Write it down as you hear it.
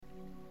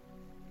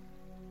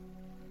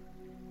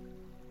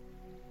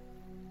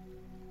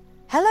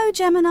Hello,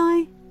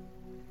 Gemini!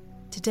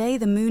 Today,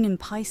 the moon in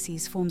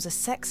Pisces forms a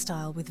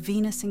sextile with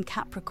Venus in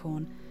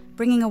Capricorn,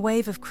 bringing a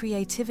wave of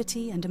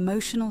creativity and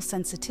emotional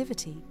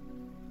sensitivity.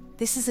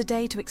 This is a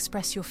day to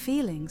express your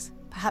feelings,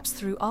 perhaps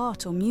through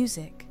art or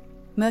music.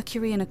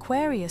 Mercury in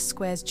Aquarius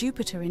squares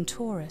Jupiter in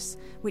Taurus,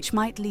 which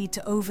might lead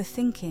to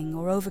overthinking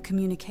or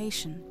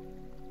overcommunication.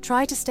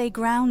 Try to stay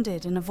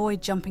grounded and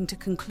avoid jumping to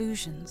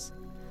conclusions.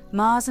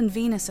 Mars and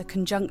Venus are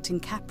conjunct in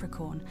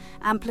Capricorn,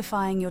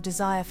 amplifying your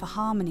desire for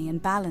harmony and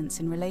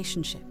balance in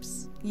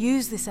relationships.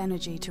 Use this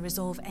energy to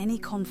resolve any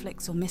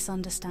conflicts or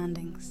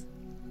misunderstandings.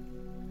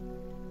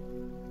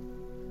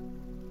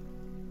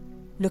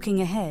 Looking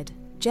ahead,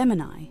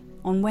 Gemini,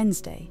 on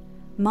Wednesday,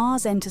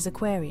 Mars enters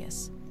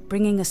Aquarius,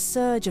 bringing a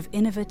surge of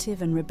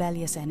innovative and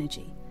rebellious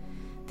energy.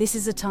 This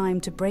is a time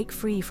to break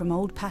free from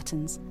old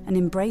patterns and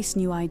embrace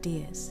new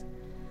ideas.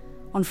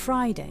 On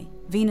Friday,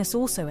 Venus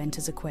also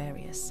enters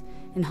Aquarius,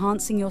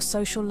 enhancing your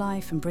social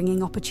life and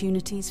bringing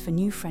opportunities for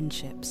new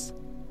friendships.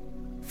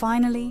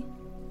 Finally,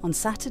 on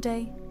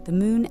Saturday, the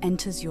moon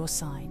enters your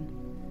sign,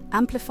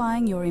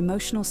 amplifying your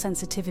emotional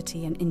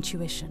sensitivity and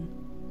intuition.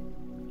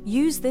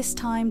 Use this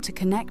time to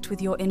connect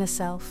with your inner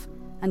self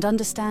and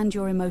understand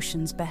your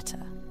emotions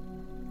better.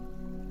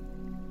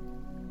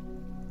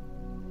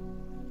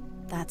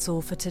 That's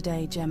all for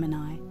today,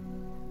 Gemini.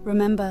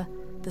 Remember,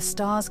 the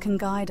stars can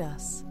guide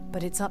us,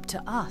 but it's up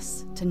to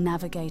us to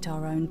navigate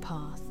our own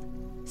path.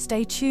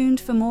 Stay tuned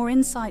for more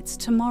insights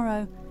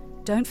tomorrow.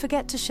 Don't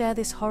forget to share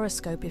this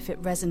horoscope if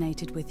it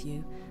resonated with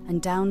you,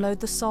 and download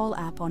the Soul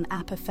app on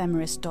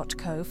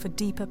appephemeris.co for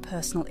deeper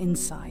personal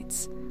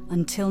insights.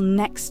 Until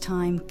next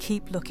time,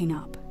 keep looking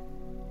up.